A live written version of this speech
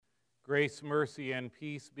Grace, mercy, and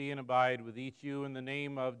peace be and abide with each you in the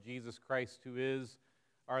name of Jesus Christ, who is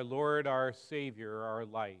our Lord, our Savior, our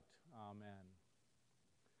light. Amen.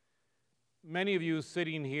 Many of you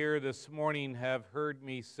sitting here this morning have heard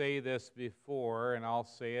me say this before, and I'll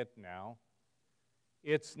say it now.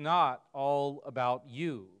 It's not all about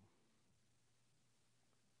you.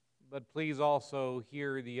 But please also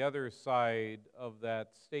hear the other side of that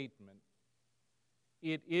statement.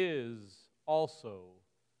 It is also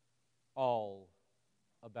all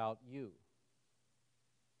about you.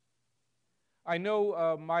 I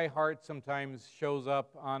know my heart sometimes shows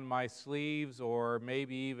up on my sleeves, or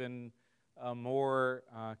maybe even more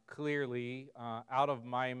clearly out of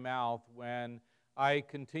my mouth when I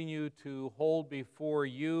continue to hold before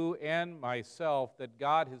you and myself that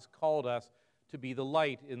God has called us to be the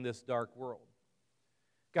light in this dark world.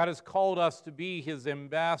 God has called us to be His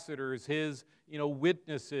ambassadors, His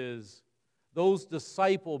witnesses, those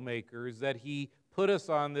disciple makers that He put us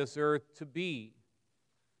on this earth to be.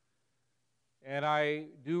 And I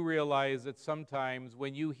do realize that sometimes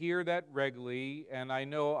when you hear that regularly, and I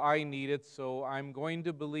know I need it, so I'm going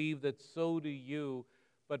to believe that so do you,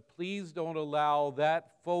 but please don't allow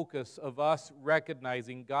that focus of us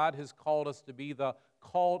recognizing God has called us to be the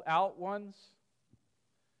called out ones.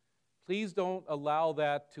 Please don't allow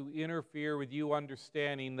that to interfere with you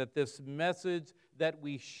understanding that this message that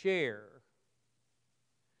we share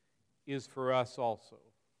is for us also.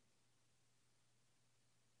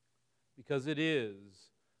 Because it is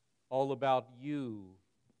all about you,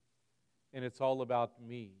 and it's all about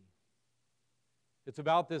me. It's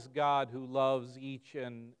about this God who loves each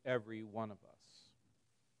and every one of us.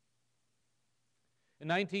 In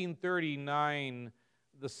 1939,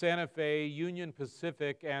 the Santa Fe, Union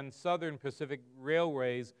Pacific, and Southern Pacific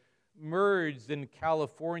Railways merged in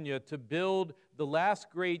California to build the last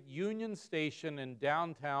great Union Station in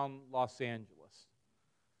downtown Los Angeles.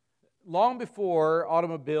 Long before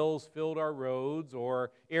automobiles filled our roads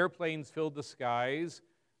or airplanes filled the skies,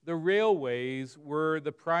 the railways were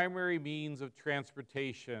the primary means of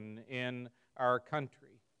transportation in our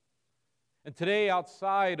country. And today,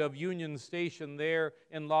 outside of Union Station there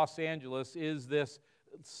in Los Angeles is this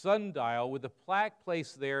sundial with a plaque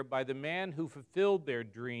placed there by the man who fulfilled their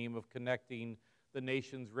dream of connecting the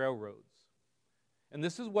nation's railroads. And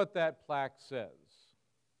this is what that plaque says.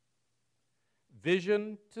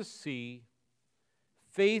 Vision to see,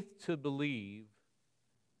 faith to believe,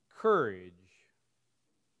 courage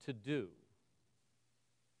to do.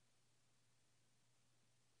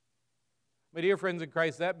 My dear friends in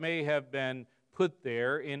Christ, that may have been put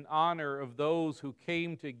there in honor of those who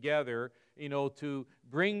came together, to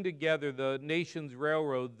bring together the nation's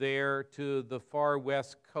railroad there to the far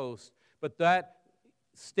west coast. But that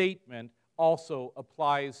statement also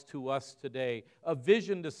applies to us today. A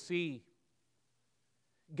vision to see.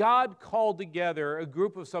 God called together a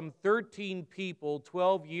group of some 13 people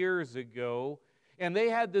 12 years ago, and they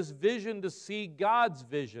had this vision to see God's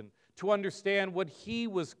vision, to understand what He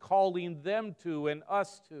was calling them to and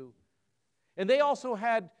us to. And they also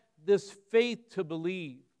had this faith to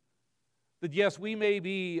believe that yes, we may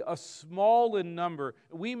be a small in number,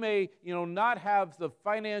 we may not have the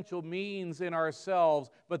financial means in ourselves,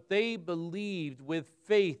 but they believed with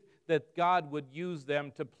faith that God would use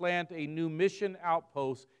them to plant a new mission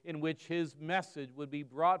outpost in which His message would be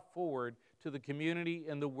brought forward to the community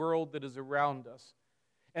and the world that is around us.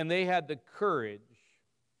 And they had the courage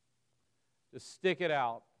to stick it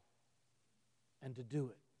out and to do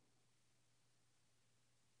it.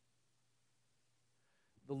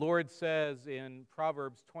 The Lord says in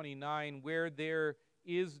Proverbs 29, where there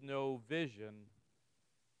is no vision,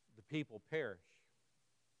 the people perish.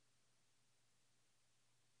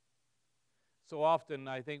 So often,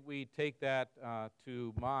 I think we take that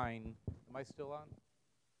to mind. Am I still on?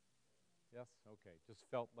 Yes? Okay. Just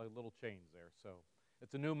felt like a little change there. So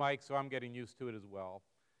it's a new mic, so I'm getting used to it as well.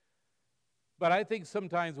 But I think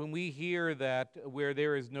sometimes when we hear that where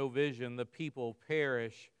there is no vision, the people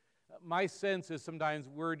perish, my sense is sometimes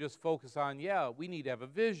we're just focused on, we need to have a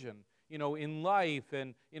vision, in life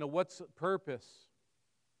and, what's purpose?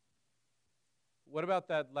 What about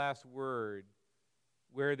that last word?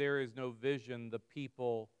 Where there is no vision, the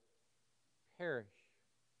people perish.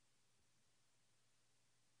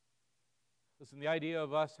 Listen, the idea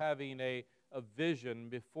of us having a vision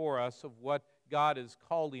before us of what God is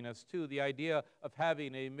calling us to, the idea of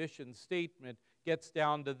having a mission statement gets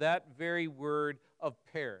down to that very word of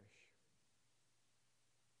perish.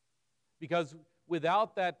 Because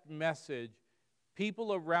without that message,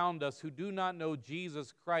 people around us who do not know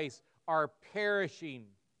Jesus Christ are perishing.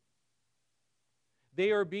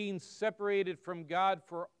 They are being separated from God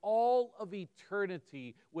for all of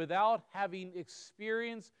eternity without having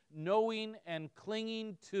experienced, knowing, and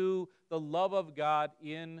clinging to the love of God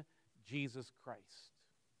in Jesus Christ.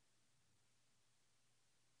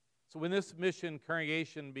 So when this mission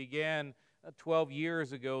congregation began 12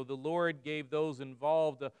 years ago, the Lord gave those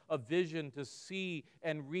involved a vision to see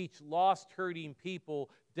and reach lost, hurting people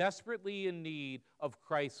desperately in need of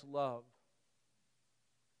Christ's love.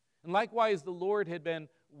 And likewise, the Lord had been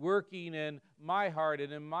working in my heart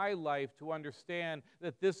and in my life to understand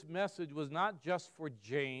that this message was not just for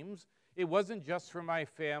James. It wasn't just for my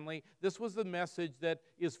family. This was the message that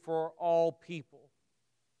is for all people.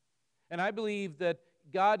 And I believe that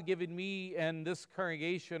God given me and this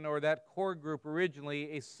congregation or that core group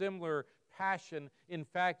originally a similar passion, in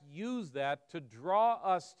fact, used that to draw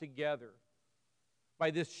us together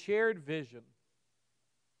by this shared vision.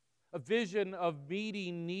 A vision of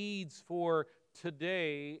meeting needs for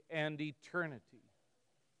today and eternity.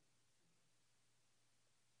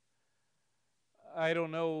 I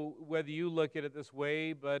don't know whether you look at it this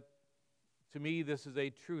way, but to me this is a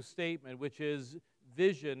true statement, which is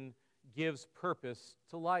vision gives purpose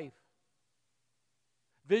to life.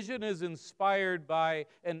 Vision is inspired by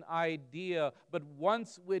an idea, but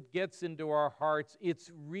once it gets into our hearts, it's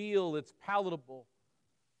real, it's palatable.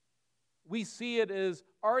 We see it as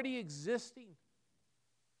already existing.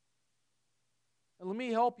 And let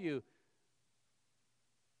me help you.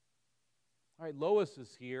 All right, Lois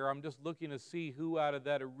is here. I'm just looking to see who out of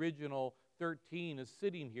that original 13 is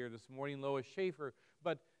sitting here this morning, Lois Schaefer.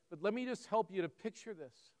 But let me just help you to picture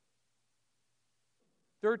this.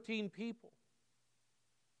 13 people.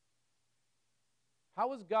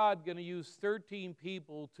 How is God going to use 13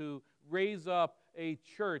 people to raise up a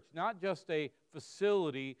church, not just a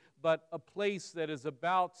facility, but a place that is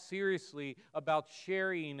seriously about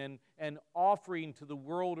sharing and offering to the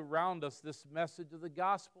world around us this message of the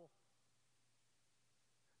gospel?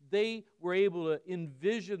 They were able to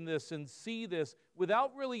envision this and see this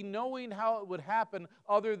without really knowing how it would happen,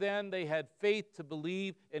 other than they had faith to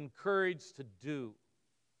believe and courage to do.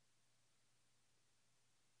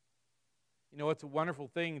 You know, it's a wonderful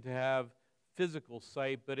thing to have physical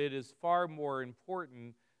sight, but it is far more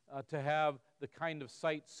important to have the kind of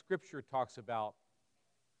sight Scripture talks about,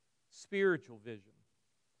 spiritual vision.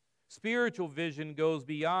 Spiritual vision goes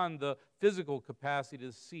beyond the physical capacity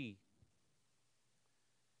to see.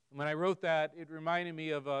 When I wrote that, it reminded me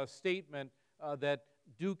of a statement that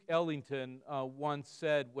Duke Ellington once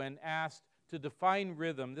said when asked to define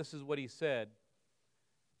rhythm. This is what he said: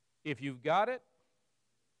 "If you've got it,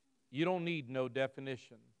 you don't need no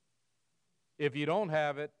definition. If you don't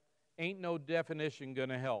have it, ain't no definition going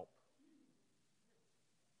to help."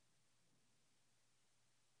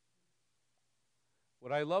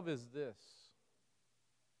 What I love is this.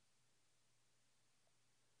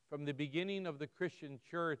 From the beginning of the Christian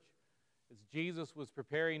church, as Jesus was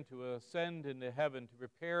preparing to ascend into heaven to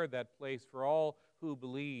prepare that place for all who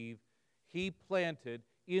believe, he planted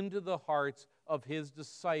into the hearts of his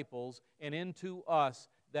disciples and into us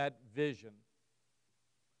that vision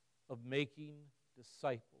of making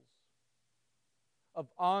disciples, of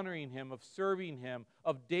honoring him, of serving him,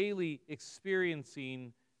 of daily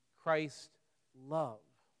experiencing Christ's love.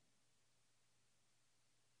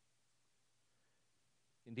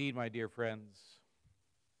 Indeed, my dear friends,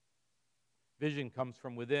 vision comes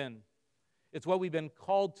from within. It's what we've been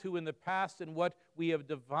called to in the past and what we have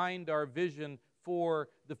divined our vision for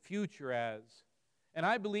the future as. And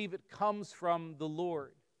I believe it comes from the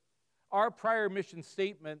Lord. Our prior mission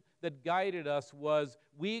statement that guided us was,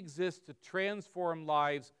 we exist to transform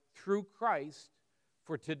lives through Christ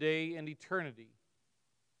for today and eternity.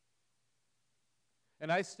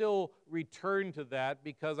 And I still return to that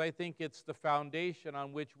because I think it's the foundation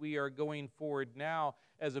on which we are going forward now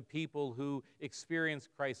as a people who experience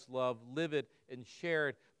Christ's love, live it, and share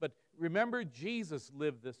it. But remember, Jesus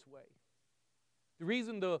lived this way. The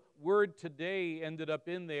reason the word today ended up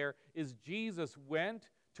in there is Jesus went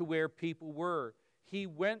to where people were. He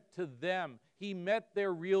went to them. He met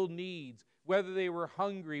their real needs, whether they were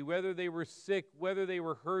hungry, whether they were sick, whether they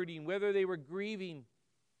were hurting, whether they were grieving.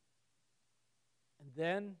 And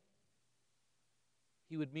then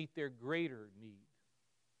he would meet their greater need.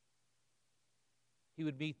 He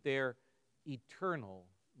would meet their eternal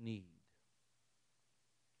need.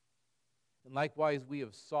 And likewise, we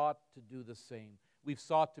have sought to do the same. We've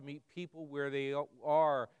sought to meet people where they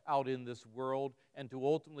are out in this world and to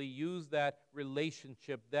ultimately use that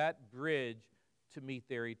relationship, that bridge, to meet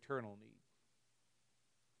their eternal need.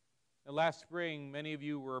 And last spring, many of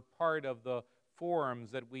you were part of the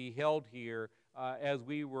forums that we held here as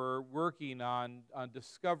we were working on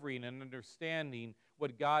discovering and understanding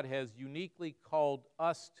what God has uniquely called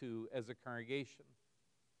us to as a congregation.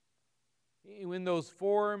 In those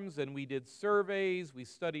forums, and we did surveys, we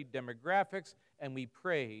studied demographics, and we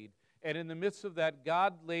prayed. And in the midst of that,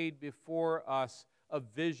 God laid before us a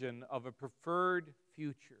vision of a preferred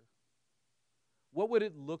future. What would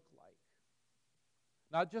it look like?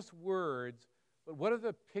 Not just words, but what are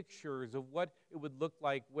the pictures of what it would look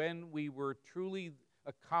like when we were truly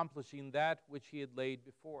accomplishing that which He had laid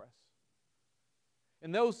before us?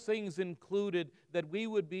 And those things included that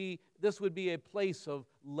this would be a place of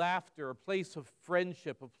laughter, a place of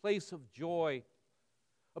friendship, a place of joy,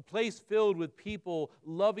 a place filled with people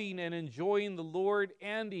loving and enjoying the Lord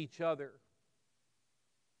and each other.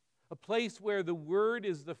 A place where the Word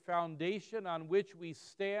is the foundation on which we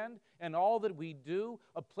stand and all that we do.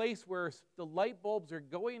 A place where the light bulbs are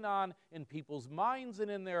going on in people's minds and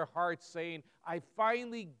in their hearts saying, I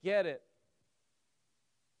finally get it.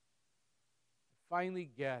 I finally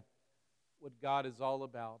get what God is all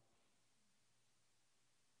about.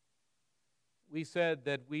 We said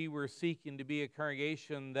that we were seeking to be a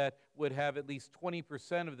congregation that would have at least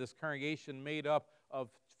 20% of this congregation made up of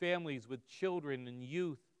families with children and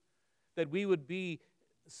youth. That we would be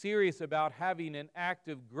serious about having an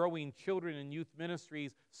active, growing children and youth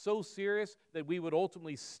ministries, so serious that we would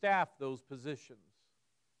ultimately staff those positions.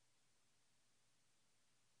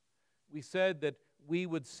 We said that we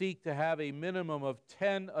would seek to have a minimum of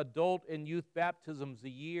 10 adult and youth baptisms a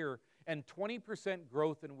year and 20%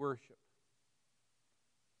 growth in worship.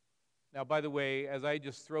 Now, by the way, as I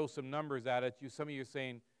just throw some numbers at it, some of you are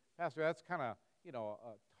saying, Pastor, that's kind of,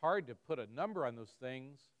 hard to put a number on those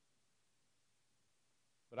things.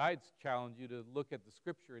 But I'd challenge you to look at the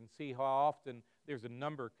Scripture and see how often there's a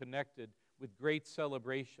number connected with great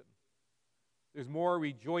celebration. There's more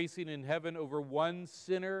rejoicing in heaven over one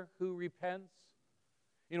sinner who repents.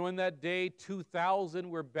 In that day, 2,000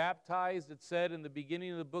 were baptized, it said in the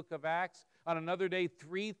beginning of the book of Acts. On another day,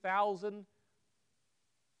 3,000.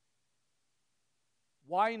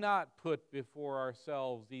 Why not put before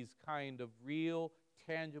ourselves these kind of real,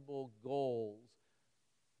 tangible goals?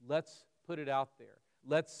 Let's put it out there.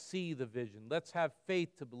 Let's see the vision. Let's have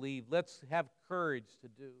faith to believe. Let's have courage to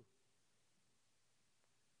do.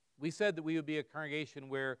 We said that we would be a congregation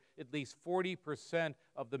where at least 40%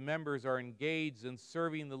 of the members are engaged in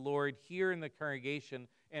serving the Lord here in the congregation,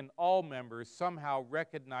 and all members somehow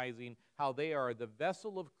recognizing how they are the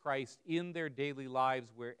vessel of Christ in their daily lives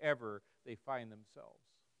wherever they find themselves.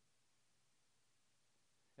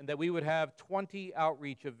 And that we would have 20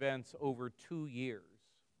 outreach events over 2 years.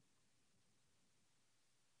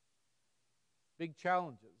 Big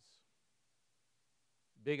challenges,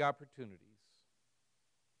 big opportunities.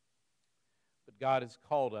 But God has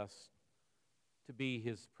called us to be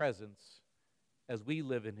His presence as we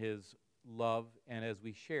live in His love and as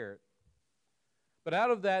we share it. But out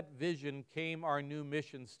of that vision came our new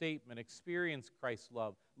mission statement: experience Christ's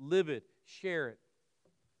love, live it, share it.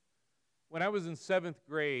 When I was in 7th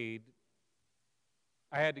grade,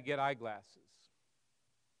 I had to get eyeglasses.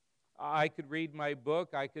 I could read my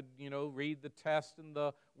book, I could, read the test and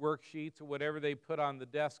the worksheets or whatever they put on the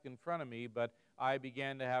desk in front of me, but I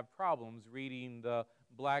began to have problems reading the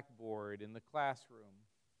blackboard in the classroom.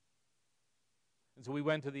 And so we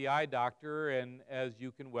went to the eye doctor, and as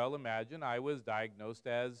you can well imagine, I was diagnosed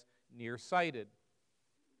as nearsighted.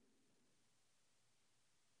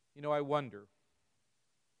 I wonder,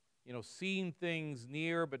 seeing things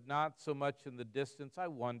near but not so much in the distance, I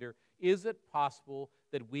wonder, is it possible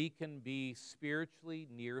that we can be spiritually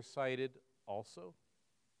nearsighted also?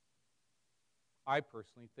 I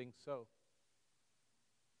personally think so.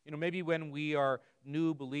 Maybe when we are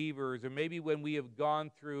new believers, or maybe when we have gone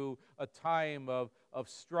through a time of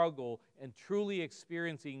struggle and truly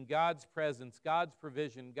experiencing God's presence, God's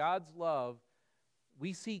provision, God's love,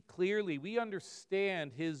 we see clearly, we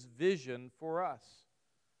understand His vision for us.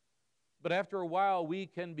 But after a while, we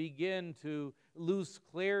can begin to lose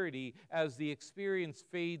clarity as the experience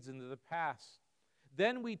fades into the past.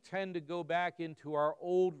 Then we tend to go back into our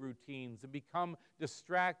old routines and become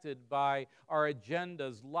distracted by our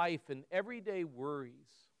agendas, life, and everyday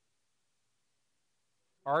worries.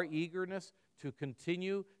 Our eagerness to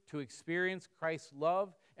continue to experience Christ's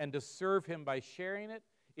love and to serve Him by sharing it,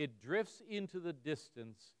 it drifts into the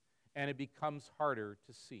distance and it becomes harder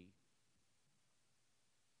to see.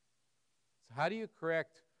 So how do you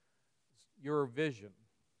correct your vision,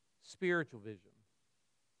 spiritual vision?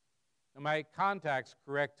 And my contacts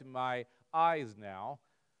correct my eyes now.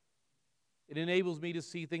 It enables me to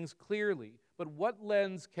see things clearly. but what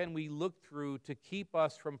lens can we look through to keep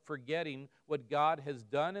us from forgetting what God has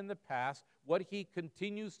done in the past, what He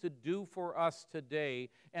continues to do for us today,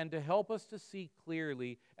 and to help us to see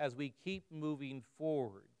clearly as we keep moving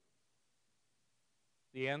forward?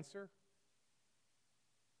 The answer?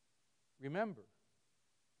 Remember.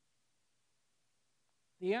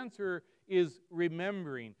 The answer is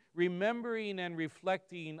remembering and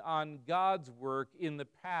reflecting on God's work in the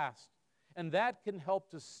past. And that can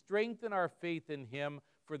help to strengthen our faith in Him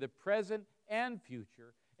for the present and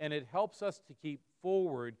future. And it helps us to keep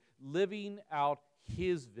forward, living out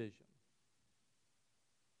His vision.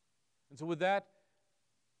 And so with that,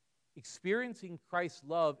 experiencing Christ's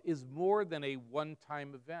love is more than a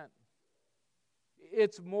one-time event.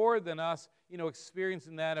 It's more than us,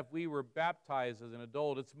 experiencing that if we were baptized as an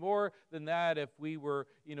adult. It's more than that if we were,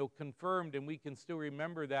 confirmed, and we can still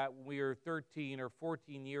remember that when we were 13 or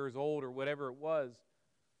 14 years old or whatever it was.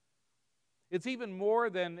 It's even more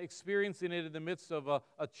than experiencing it in the midst of a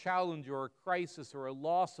challenge or a crisis or a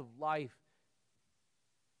loss of life.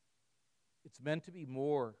 It's meant to be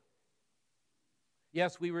more.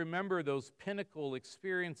 Yes, we remember those pinnacle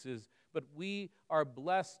experiences, but we are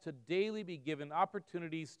blessed to daily be given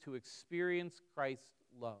opportunities to experience Christ's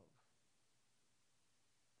love.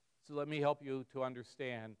 So let me help you to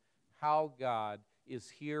understand how God is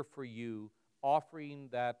here for you, offering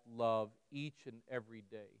that love each and every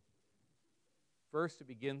day. First, it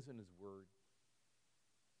begins in His Word.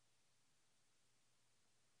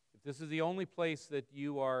 If this is the only place that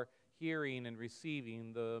you are hearing and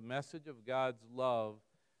receiving the message of God's love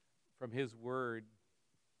from His Word,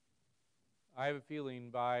 I have a feeling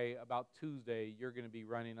by about Tuesday you're going to be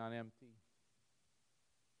running on empty.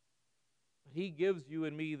 But He gives you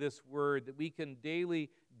and me this Word that we can daily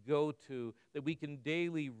go to, that we can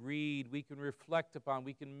daily read, we can reflect upon,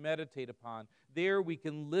 we can meditate upon. There we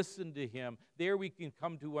can listen to Him. There we can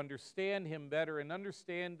come to understand Him better and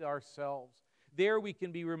understand ourselves. There we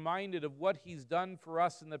can be reminded of what He's done for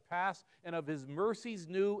us in the past and of His mercies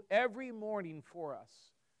new every morning for us.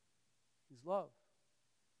 His love.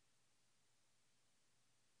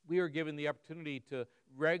 We are given the opportunity to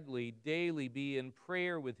regularly, daily be in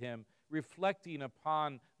prayer with Him, reflecting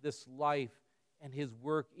upon this life and His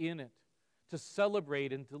work in it, to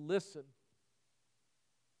celebrate and to listen.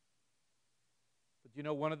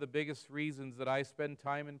 But one of the biggest reasons that I spend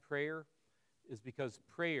time in prayer is because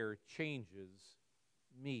prayer changes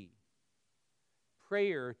me.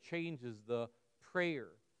 Prayer changes the prayer.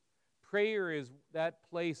 Prayer is that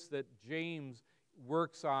place that James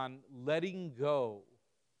works on letting go.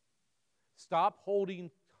 Stop holding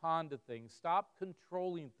on to things. Stop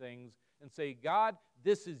controlling things and say, God,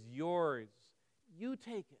 this is yours. You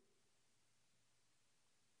take it.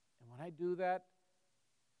 And when I do that,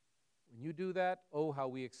 when you do that, oh, how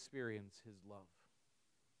we experience His love.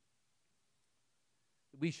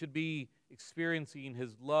 We should be experiencing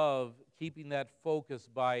His love, keeping that focus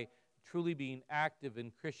by truly being active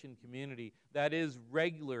in Christian community. That is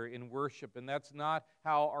regular in worship, and that's not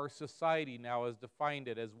how our society now has defined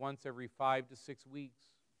it, as once every 5 to 6 weeks.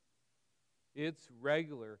 It's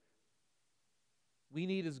regular. We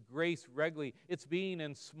need His grace regularly. It's being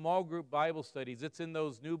in small group Bible studies. It's in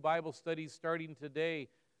those new Bible studies starting today.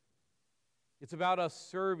 It's about us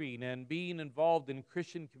serving and being involved in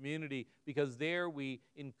Christian community, because there we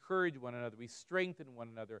encourage one another. We strengthen one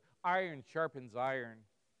another. Iron sharpens iron.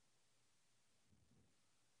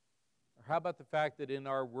 Or how about the fact that in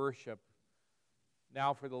our worship,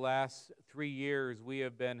 now for the last 3 years, we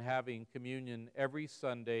have been having communion every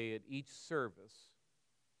Sunday at each service,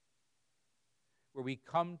 where we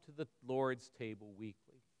come to the Lord's table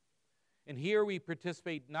weekly. And here we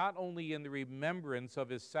participate not only in the remembrance of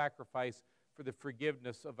His sacrifice for the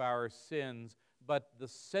forgiveness of our sins, but the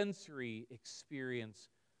sensory experience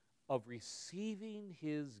of receiving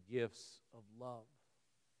His gifts of love.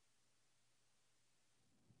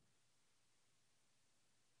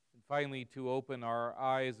 And finally, to open our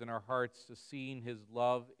eyes and our hearts to seeing His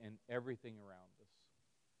love in everything around us.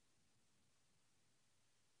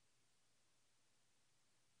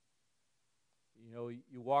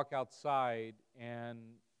 You walk outside, and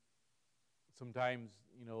sometimes,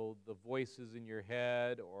 the voices in your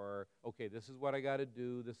head, or, okay, this is what I got to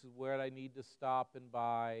do, this is where I need to stop and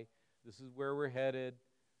buy, this is where we're headed.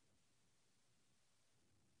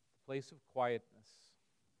 The place of quietness.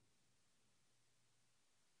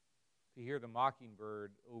 To hear the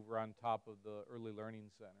mockingbird over on top of the early learning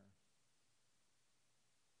center.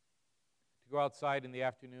 To go outside in the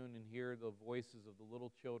afternoon and hear the voices of the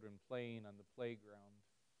little children playing on the playground.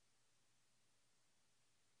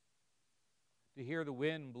 To hear the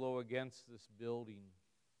wind blow against this building.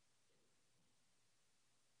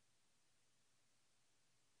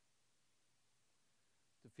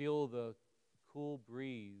 feel the cool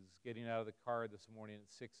breeze getting out of the car this morning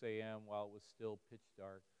at 6 a.m. while it was still pitch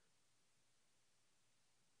dark.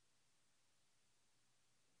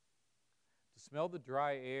 To smell the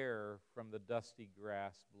dry air from the dusty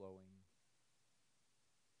grass blowing.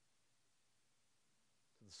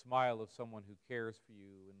 To the smile of someone who cares for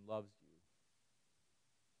you and loves you.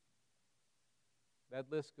 That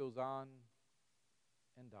list goes on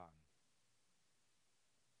and on.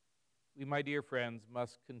 We, my dear friends,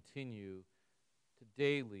 must continue to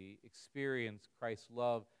daily experience Christ's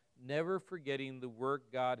love, never forgetting the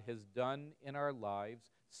work God has done in our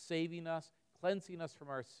lives, saving us, cleansing us from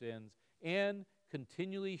our sins, and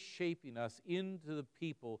continually shaping us into the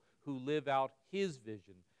people who live out His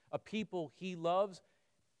vision, a people He loves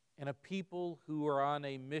and a people who are on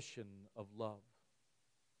a mission of love.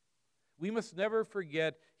 We must never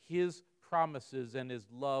forget His promises and His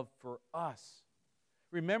love for us.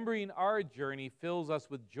 Remembering our journey fills us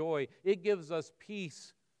with joy. It gives us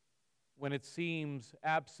peace when it seems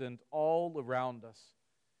absent all around us.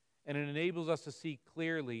 And it enables us to see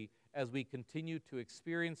clearly as we continue to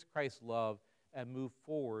experience Christ's love and move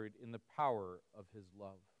forward in the power of His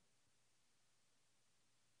love.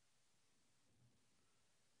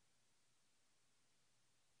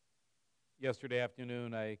 Yesterday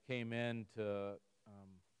afternoon, I came in to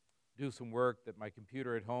do some work that my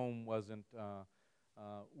computer at home wasn't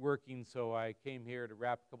working, so I came here to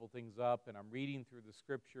wrap a couple things up, and I'm reading through the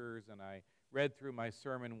scriptures, and I read through my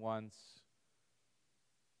sermon once,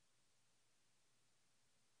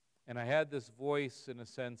 and I had this voice, in a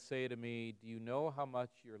sense, say to me, "Do you know how much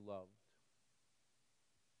you're loved?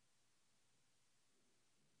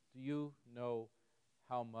 Do you know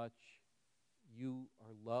how much you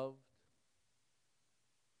are loved?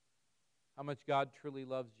 How much God truly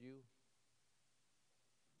loves you?"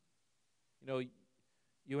 You know,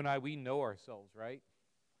 you and I, we know ourselves, right?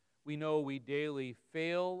 We know we daily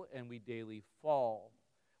fail and we daily fall.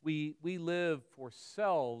 We live for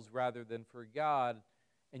selves rather than for God,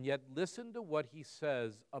 and yet listen to what He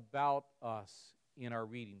says about us in our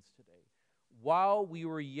readings today. While we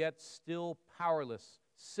were yet still powerless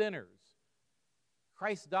sinners,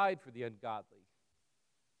 Christ died for the ungodly.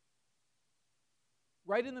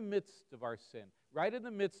 Right in the midst of our sin, right in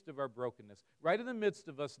the midst of our brokenness, right in the midst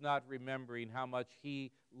of us not remembering how much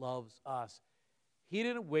He loves us. He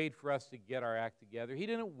didn't wait for us to get our act together. He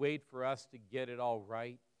didn't wait for us to get it all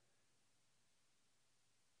right.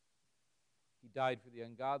 He died for the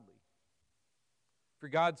ungodly. For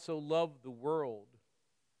God so loved the world.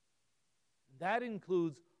 That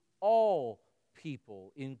includes all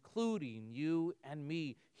people, including you and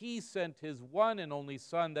me. He sent His one and only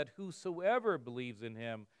Son, that whosoever believes in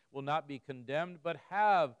Him will not be condemned, but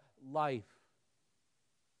have life.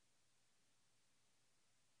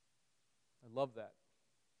 I love that.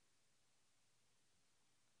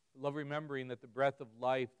 I love remembering that the breath of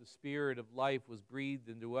life, the Spirit of life, was breathed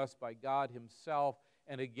into us by God Himself.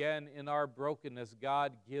 And again, in our brokenness,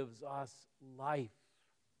 God gives us life.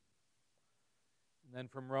 And then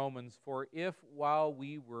from Romans, "For if while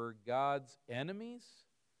we were God's enemies,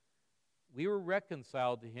 we were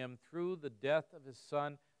reconciled to Him through the death of His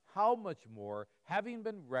Son, how much more, having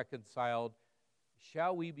been reconciled,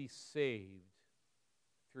 shall we be saved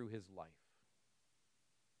through His life?"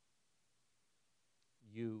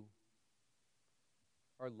 You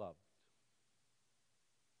are loved.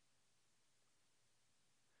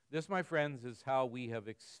 This, my friends, is how we have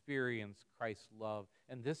experienced Christ's love.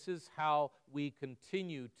 And this is how we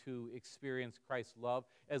continue to experience Christ's love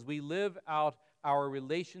as we live out our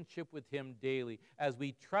relationship with Him daily, as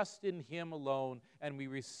we trust in Him alone, and we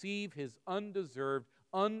receive His undeserved,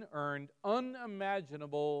 unearned,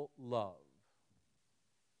 unimaginable love.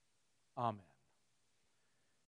 Amen.